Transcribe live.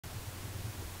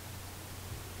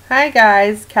Hi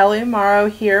guys, Kelly Morrow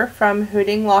here from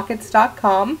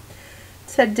hootinglockets.com.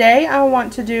 Today I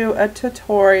want to do a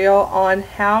tutorial on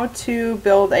how to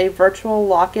build a virtual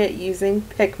locket using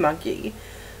Picmonkey.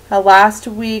 Last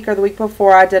week or the week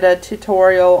before I did a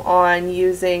tutorial on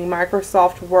using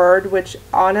Microsoft Word, which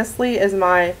honestly is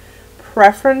my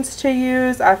preference to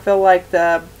use. I feel like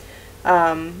the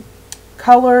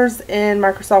colors in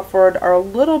Microsoft Word are a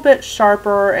little bit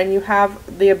sharper and you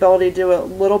have the ability to do a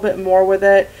little bit more with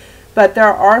it. But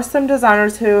there are some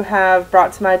designers who have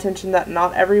brought to my attention that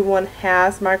not everyone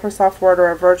has Microsoft Word or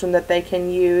a version that they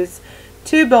can use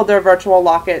to build their virtual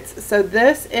lockets. So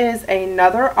this is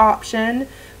another option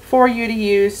for you to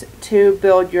use to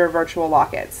build your virtual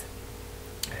lockets.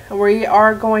 We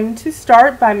are going to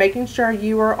start by making sure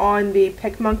you are on the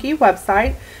Picmonkey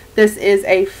website. This is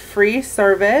a free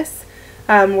service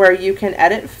where you can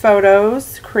edit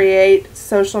photos, create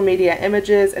social media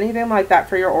images, anything like that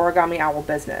for your Origami Owl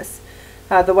business.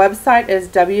 The website is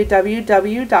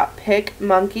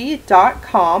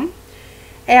www.picmonkey.com.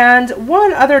 And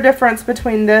one other difference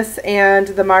between this and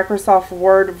the Microsoft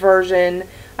Word version,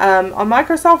 on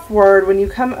Microsoft Word, when you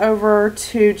come over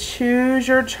to choose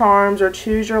your charms or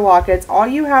choose your lockets, all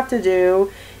you have to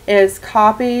do is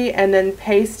copy and then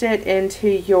paste it into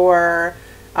your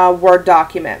Word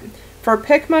document. For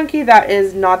Picmonkey, that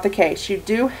is not the case. You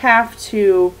do have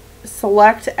to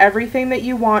select everything that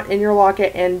you want in your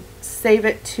locket and save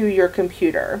it to your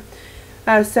computer.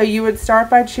 So you would start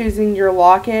by choosing your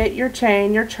locket, your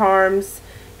chain, your charms,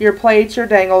 your plates, your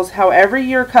dangles, however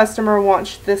your customer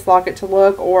wants this locket to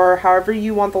look, or however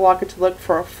you want the locket to look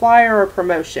for a flyer or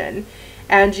promotion.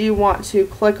 And you want to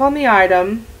click on the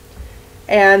item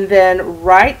and then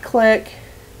right click,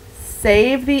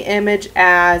 save the image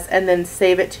as, and then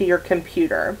save it to your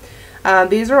computer.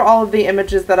 These are all of the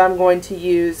images that I'm going to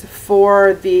use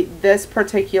for this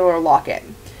particular locket.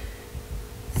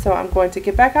 So I'm going to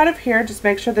get back out of here. Just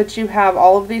make sure that you have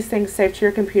all of these things saved to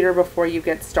your computer before you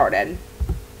get started.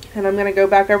 And I'm going to go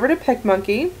back over to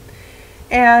Picmonkey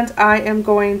and I am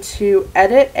going to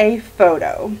edit a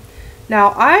photo.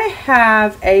 Now I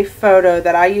have a photo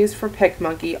that I use for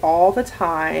Picmonkey all the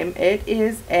time. It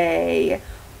is a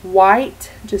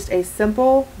white, just a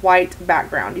simple white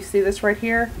background. You see this right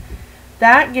here?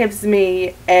 That gives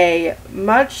me a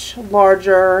much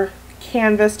larger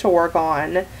canvas to work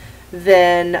on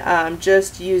than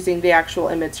just using the actual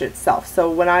image itself. So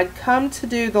when I come to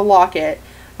do the locket,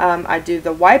 I do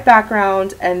the white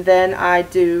background and then I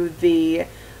do the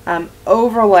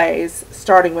overlays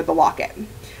starting with the locket.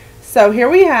 So here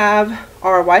we have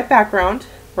our white background.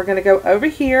 We're going to go over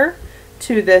here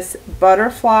to this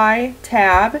butterfly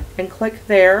tab and click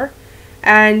there,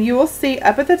 and you will see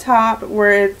up at the top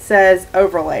where it says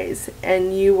overlays,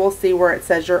 and you will see where it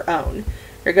says your own.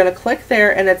 You're going to click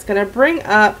there and it's going to bring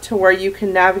up to where you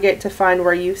can navigate to find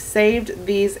where you saved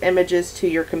these images to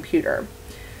your computer.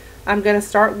 I'm going to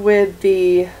start with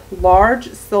the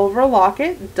large silver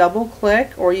locket. Double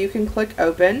click, or you can click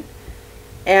open,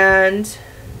 and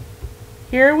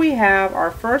here we have our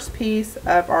first piece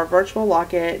of our virtual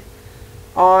locket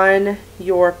on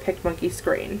your Picmonkey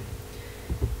screen.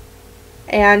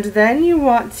 And then you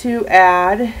want to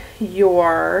add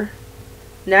your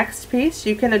next piece.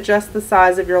 You can adjust the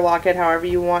size of your locket however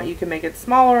you want. You can make it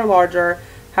smaller or larger,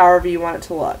 however you want it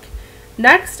to look.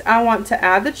 Next, I want to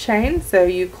add the chain, so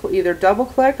you either double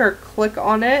click or click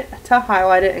on it to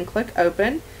highlight it and click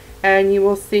open, and you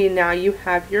will see now you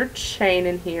have your chain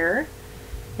in here,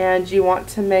 and you want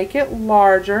to make it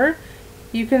larger.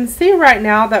 You can see right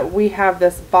now that we have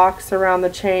this box around the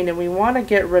chain and we want to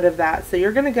get rid of that. So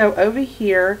you're going to go over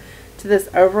here to this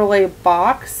overlay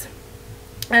box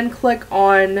and click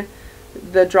on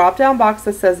the drop down box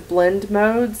that says blend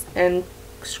modes and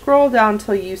scroll down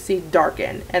till you see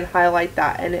darken and highlight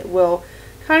that, and it will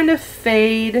kind of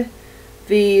fade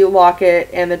the locket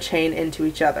and the chain into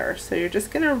each other. So you're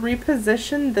just going to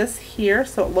reposition this here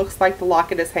so it looks like the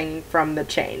locket is hanging from the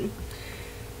chain.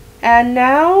 And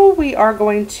now we are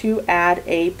going to add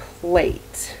a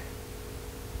plate.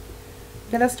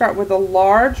 I'm going to start with a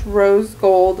large rose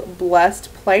gold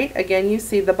blessed plate. Again, you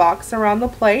see the box around the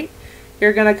plate.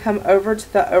 You're going to come over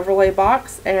to the overlay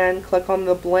box and click on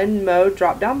the blend mode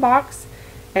drop down box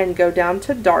and go down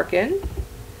to darken.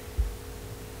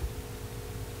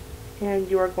 And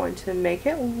you are going to make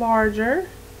it larger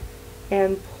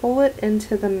and pull it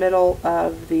into the middle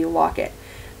of the locket.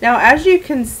 Now, as you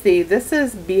can see, this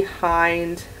is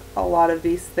behind a lot of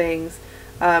these things.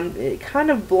 It kind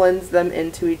of blends them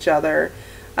into each other,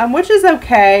 which is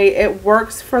okay. It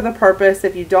works for the purpose.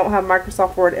 If you don't have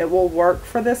Microsoft Word, it will work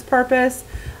for this purpose.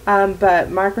 but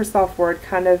Microsoft Word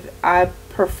I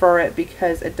prefer it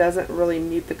because it doesn't really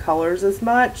mute the colors as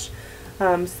much.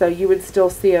 So you would still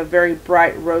see a very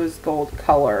bright rose gold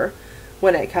color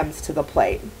when it comes to the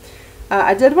plate.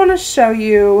 I did want to show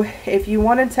you, if you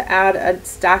wanted to add a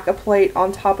stack of plate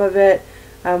on top of it,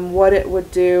 what it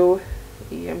would do.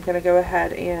 I'm going to go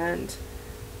ahead and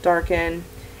darken,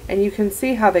 and you can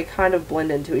see how they kind of blend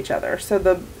into each other.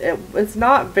 So it's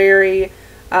not very,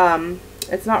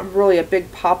 it's not really a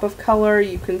big pop of color.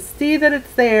 You can see that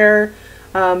it's there,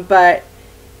 but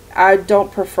I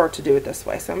don't prefer to do it this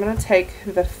way. So I'm going to take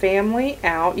the family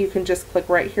out. You can just click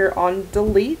right here on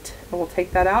delete, and we'll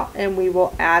take that out, and we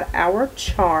will add our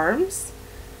charms.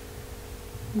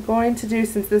 I'm going to do,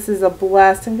 since this is a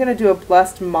blessed, I'm going to do a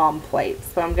blessed mom plate.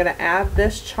 So I'm going to add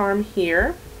this charm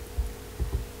here.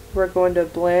 We're going to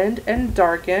blend and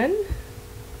darken,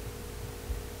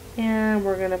 and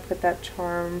we're going to put that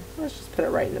charm, let's just put it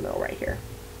right in the middle right here.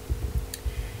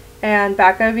 And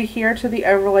back over here to the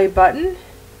overlay button,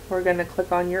 we're going to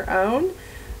click on your own.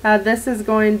 This is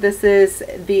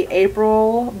the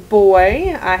April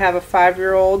boy. I have a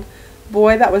 5-year-old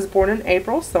boy that was born in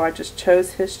April, so I just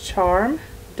chose his charm,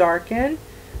 darken,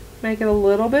 make it a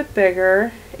little bit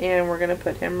bigger, and we're going to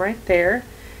put him right there.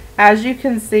 As you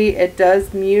can see, it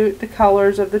does mute the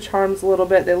colors of the charms a little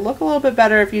bit. They look a little bit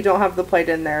better if you don't have the plate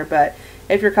in there, but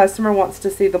if your customer wants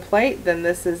to see the plate, then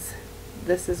this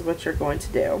is what you're going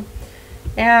to do.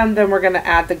 And then we're going to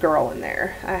add the girl in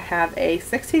there. I have a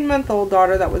 16-month-old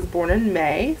daughter that was born in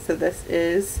May, so this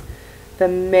is the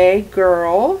May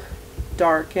girl,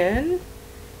 darken,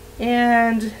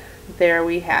 and there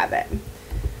we have it.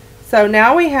 So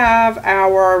now we have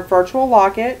our virtual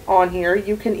locket on here.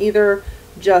 You can either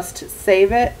just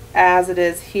save it as it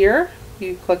is here.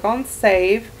 You click on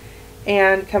save,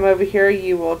 and come over here,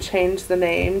 you will change the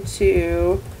name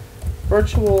to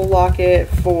virtual locket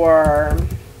for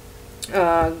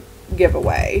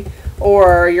giveaway,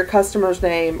 or your customer's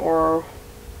name, or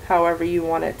however you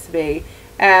want it to be,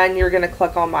 and you're going to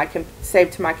click on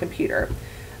save to my computer.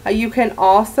 You can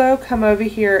also come over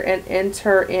here and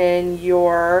enter in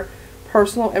your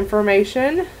personal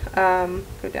information.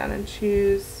 Go down and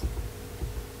choose,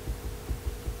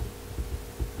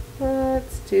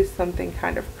 let's do something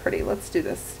kind of pretty. Let's do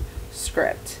this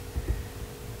script.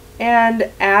 And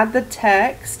add the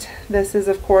text. This is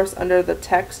of course under the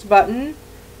text button.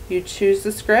 You choose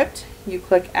the script, you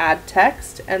click add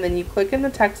text, and then you click in the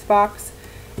text box,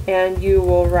 and you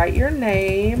will write your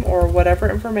name or whatever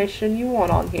information you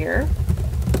want on here.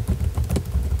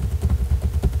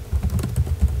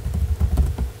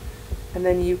 And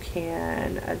then you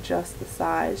can adjust the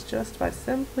size just by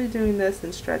simply doing this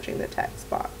and stretching the text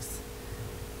box.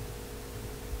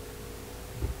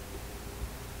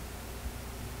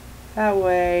 That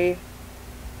way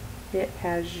it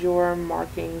has your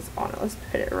markings on it. Let's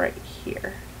put it right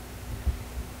here.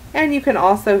 And you can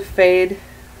also fade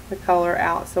the color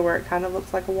out so where it kind of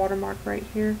looks like a watermark right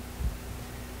here.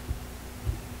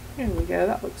 There we go,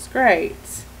 that looks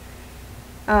great.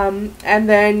 And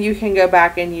then you can go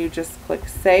back and you just click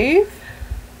save,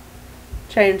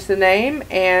 change the name,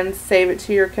 and save it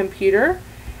to your computer.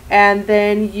 And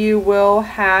then you will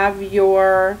have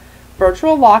your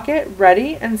virtual locket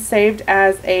ready and saved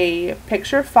as a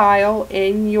picture file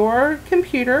in your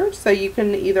computer, so you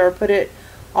can either put it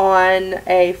on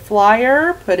a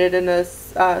flyer, put it in a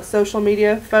social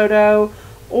media photo,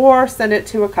 or send it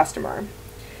to a customer.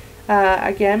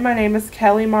 Again, my name is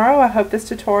Kelly Morrow. I hope this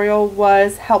tutorial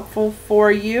was helpful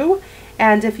for you,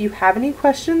 and if you have any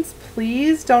questions,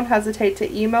 please don't hesitate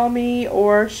to email me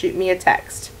or shoot me a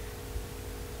text.